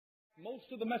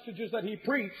Most of the messages that he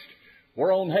preached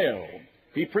were on hell.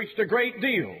 He preached a great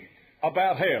deal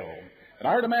about hell. And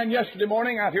I heard a man yesterday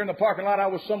morning out here in the parking lot. I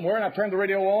was somewhere, and I turned the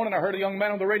radio on, and I heard a young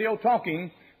man on the radio talking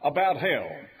about hell.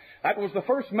 That was the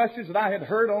first message that I had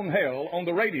heard on hell on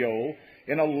the radio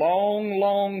in a long,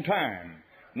 long time.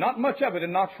 Not much of it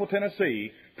in Knoxville,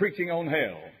 Tennessee, preaching on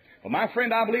hell. Well, my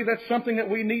friend, I believe that's something that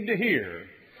we need to hear,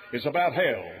 is about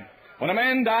hell. When a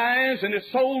man dies and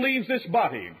his soul leaves this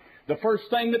body, the first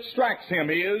thing that strikes him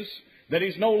is that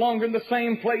he's no longer in the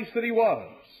same place that he was.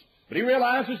 But he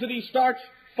realizes that he starts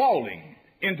falling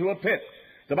into a pit.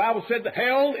 The Bible said that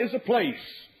hell is a place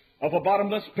of a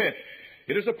bottomless pit.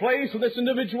 It is a place where this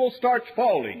individual starts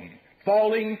falling.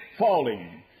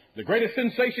 The greatest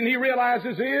sensation he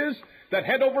realizes is that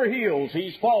head over heels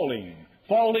he's falling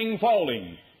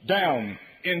down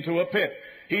into a pit.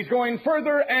 He's going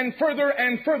further and further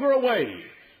and further away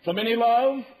from any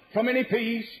love, from any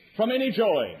peace, from any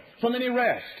joy, from any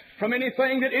rest, from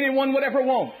anything that anyone would ever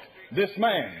want. This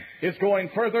man is going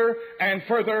further and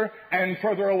further and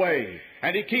further away.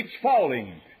 And he keeps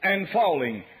falling and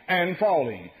falling and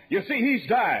falling. You see, he's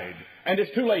died, and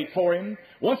it's too late for him.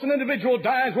 Once an individual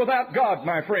dies without God,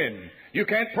 my friend, you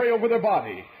can't pray over their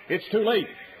body. It's too late.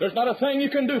 There's not a thing you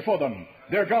can do for them.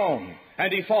 They're gone.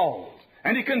 And he falls.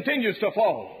 And he continues to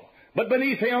fall. But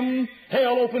beneath him,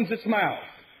 hell opens its mouth.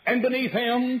 And beneath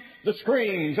him, the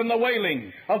screams and the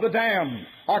wailing of the damned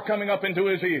are coming up into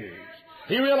his ears.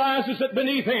 He realizes that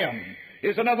beneath him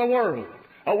is another world,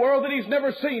 a world that he's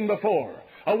never seen before,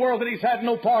 a world that he's had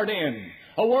no part in,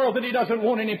 a world that he doesn't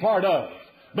want any part of.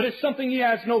 But it's something he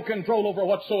has no control over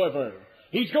whatsoever.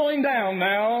 He's going down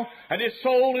now, and his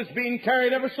soul is being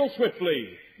carried ever so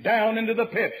swiftly down into the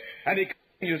pit, and he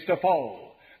continues to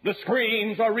fall. The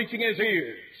screams are reaching his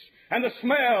ears, and the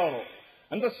smell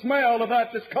of that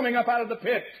that's coming up out of the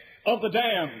pit of the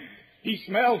damned. He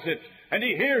smells it, and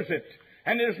he hears it,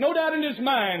 and there's no doubt in his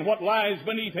mind what lies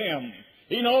beneath him.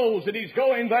 He knows that he's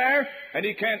going there, and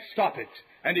he can't stop it,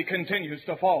 and he continues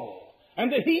to fall.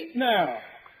 And the heat now,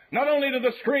 not only do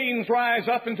the screams rise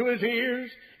up into his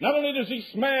ears, not only does he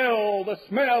smell the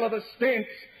smell of the stench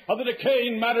of the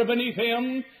decaying matter beneath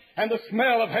him, and the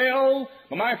smell of hell,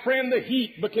 but my friend, the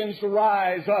heat begins to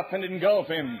rise up and engulf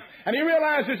him. And he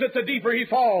realizes that the deeper he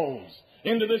falls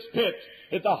into this pit,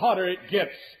 that the hotter it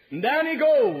gets. And down he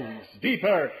goes,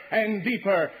 deeper and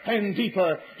deeper and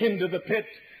deeper into the pit.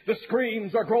 The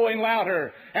screams are growing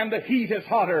louder, and the heat is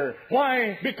hotter.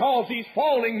 Why? Because he's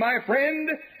falling, my friend,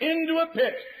 into a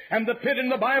pit. And the pit in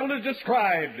the Bible is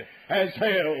described as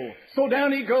hell. So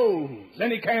down he goes,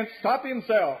 and he can't stop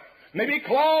himself. Maybe he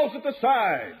claws at the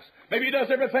sides. Maybe he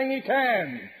does everything he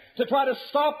can to try to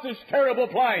stop this terrible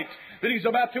plight that he's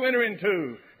about to enter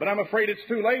into. But I'm afraid it's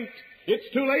too late.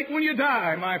 It's too late when you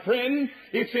die, my friend.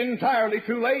 It's entirely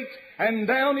too late. And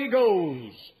down he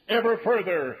goes, ever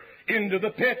further into the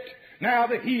pit. Now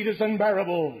the heat is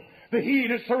unbearable. The heat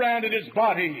has surrounded his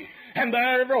body. And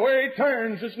everywhere he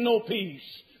turns, there's no peace.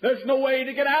 There's no way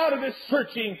to get out of this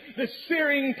searching, this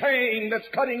searing pain that's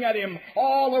cutting at him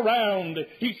all around.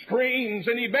 He screams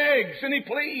and he begs and he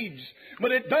pleads,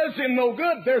 but it does him no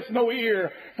good. There's no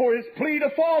ear for his plea to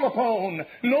fall upon.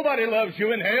 Nobody loves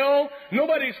you in hell.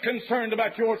 Nobody's concerned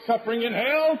about your suffering in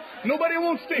hell. Nobody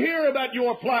wants to hear about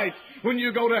your plight when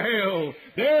you go to hell.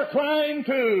 They're crying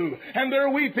too, and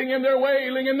they're weeping and they're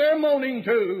wailing and they're moaning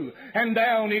too. And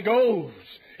down he goes.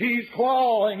 He's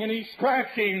clawing and he's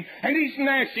scratching and he's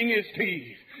gnashing his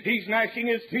teeth. He's gnashing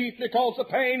his teeth because the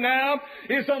pain now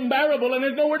is unbearable and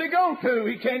there's nowhere to go to.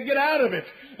 He can't get out of it.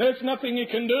 There's nothing he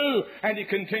can do, and he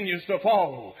continues to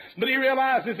fall. But he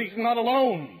realizes he's not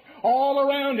alone. All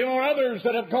around him are others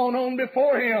that have gone on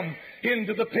before him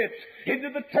into the pit, into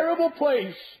the terrible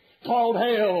place called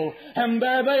hell. And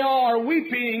there they are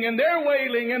weeping and they're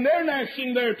wailing and they're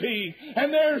gnashing their teeth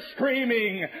and they're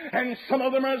screaming. And some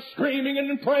of them are screaming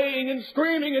and praying and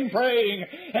screaming and praying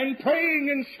and praying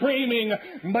and screaming.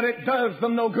 But it does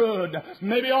them no good.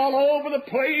 Maybe all over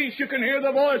the place you can hear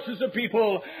the voices of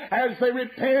people as they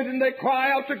repent and they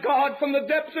cry out to God from the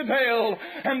depths of hell.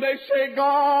 And they say,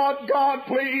 God, God,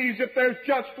 please, if there's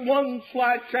just one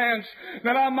slight chance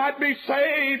that I might be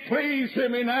saved, please hear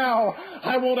me now.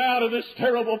 I want out of this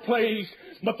terrible place.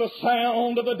 but the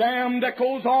sound of the damned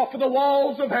echoes off of the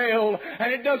walls of hell,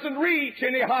 and it doesn't reach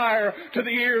any higher to the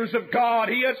ears of God.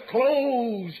 He has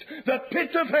closed the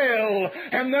pit of hell,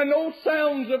 and there are no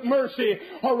sounds of mercy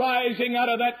arising out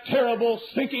of that terrible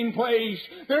sinking place.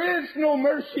 There is no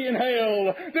mercy in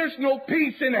hell. There's no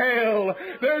peace in hell.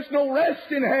 There's no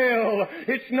rest in hell.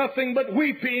 It's nothing but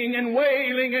weeping and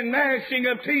wailing and gnashing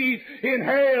of teeth in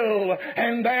hell.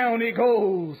 And down he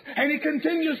goes, and he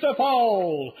continues to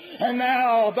fall. And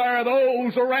now there are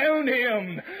those around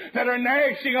him that are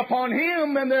gnashing upon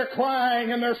him, and they're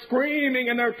crying and they're screaming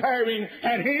and they're tearing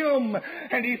at him,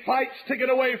 and he fights to get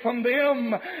away from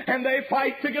them, and they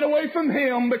fight to get away from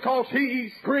him because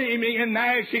he's screaming and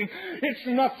gnashing. It's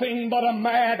nothing but a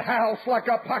madhouse, like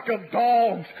a pack of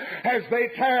dogs as they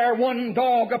tear one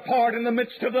dog apart in the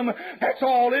midst of them. That's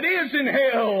all it is in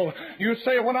hell. You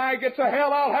say, when I get to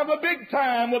hell, I'll have a big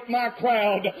time with my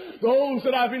crowd, those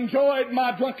that I've enjoyed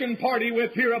my drunken party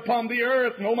with here upon the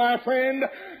earth. No, my friend,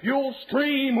 you'll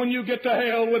scream when you get to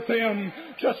hell with them,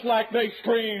 just like they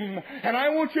scream. And I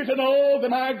want you to know that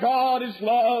my God is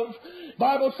love. The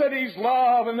Bible said He's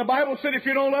love, and the Bible said if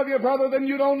you don't love your brother, then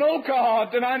you don't know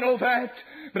God, and I know that.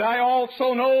 But I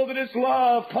also know that His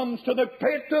love comes to the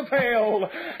pit of hell.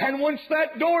 And once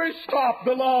that door is stopped,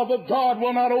 the love of God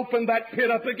will not open that pit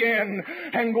up again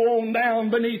and go on down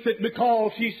beneath it,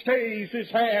 because He stays His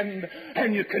hand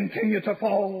and you continue to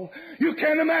fall. You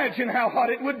can't imagine how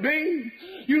hot it would be.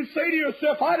 You say to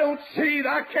yourself, I don't see,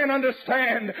 I can't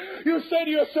understand. You say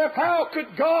to yourself, how could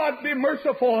God be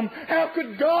merciful? How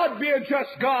could God be a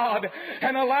just God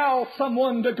and allow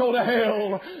someone to go to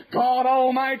hell? God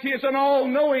Almighty is an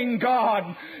all-knowing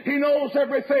God. He knows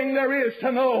everything there is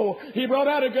to know. He brought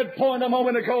out a good point a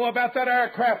moment ago about that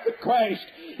aircraft that crashed.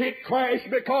 It crashed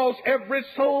because every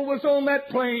soul was on that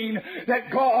plane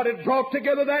that God had brought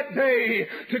together that day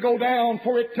to go down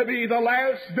for it to be the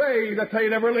last day that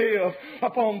they'd ever live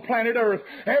upon planet Earth.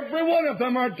 Every one of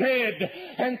them are dead.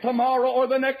 And tomorrow or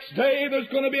the next day, there's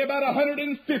going to be about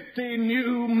 150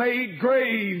 new-made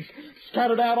graves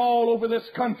scattered out all over this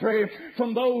country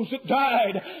from those that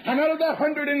died. And out of that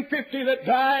 150 that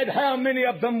died, how many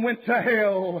of them went to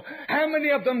hell? How many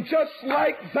of them, just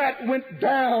like that, went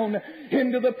down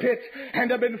into the pit and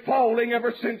have been falling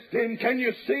ever since then? Can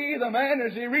you see the man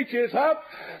as he reaches up,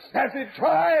 as he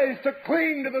tries to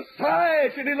cling to the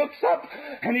sides, and he looks up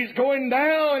and he's going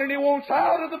down and he wants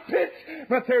out of the pit,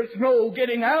 but there's no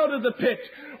getting out of the pit.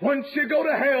 Once you go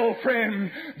to hell, friend,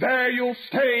 there you'll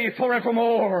stay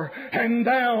forevermore, and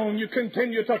down you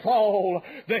continue to fall.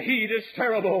 The heat is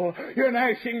terrible. You're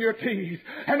gnashing your teeth,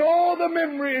 and all the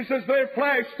memories as they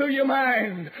flash through your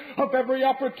mind of every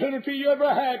opportunity you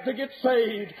ever had to get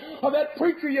saved, of that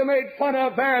preacher you made fun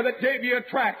of there that gave you a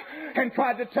tract and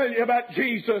tried to tell you about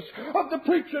Jesus, of the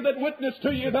preacher that witnessed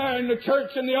to you there in the church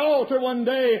in the altar one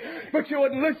day, but you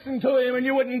wouldn't listen to him and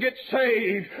you wouldn't get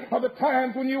saved, of the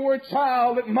times when you were a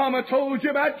child that Mama told you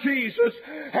about Jesus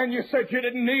and you said you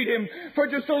didn't need Him for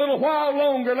just a little while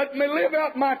longer. Let me live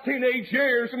out my teenage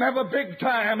years and have a big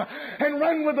time and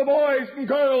run with the boys and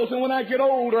girls, and when I get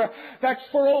older, that's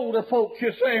for older folks,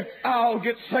 you say, I'll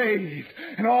get saved.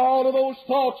 And all of those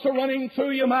thoughts are running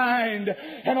through your mind,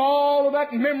 and all of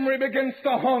that memory begins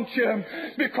to haunt you,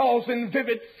 because in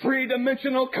vivid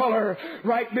three-dimensional color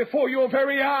right before your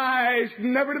very eyes,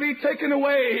 never to be taken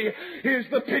away, is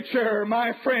the picture,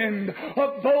 my friend,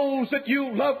 of those that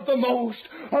you love the most,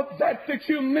 of that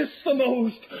you miss the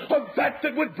most, of that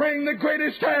would bring the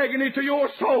greatest agony to your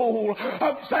soul,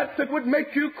 of that would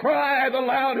make you cry the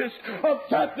loudest, of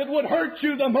that would hurt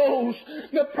you the most.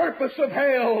 The purpose of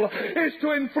hell is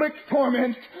to inflict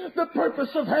torment. The purpose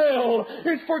of hell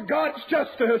is for God's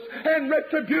justice and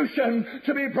retribution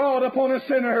to be brought upon a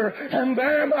sinner. And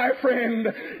there, my friend,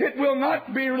 it will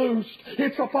not be loosed.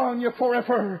 It's upon you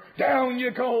forever. Down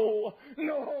you go.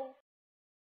 No.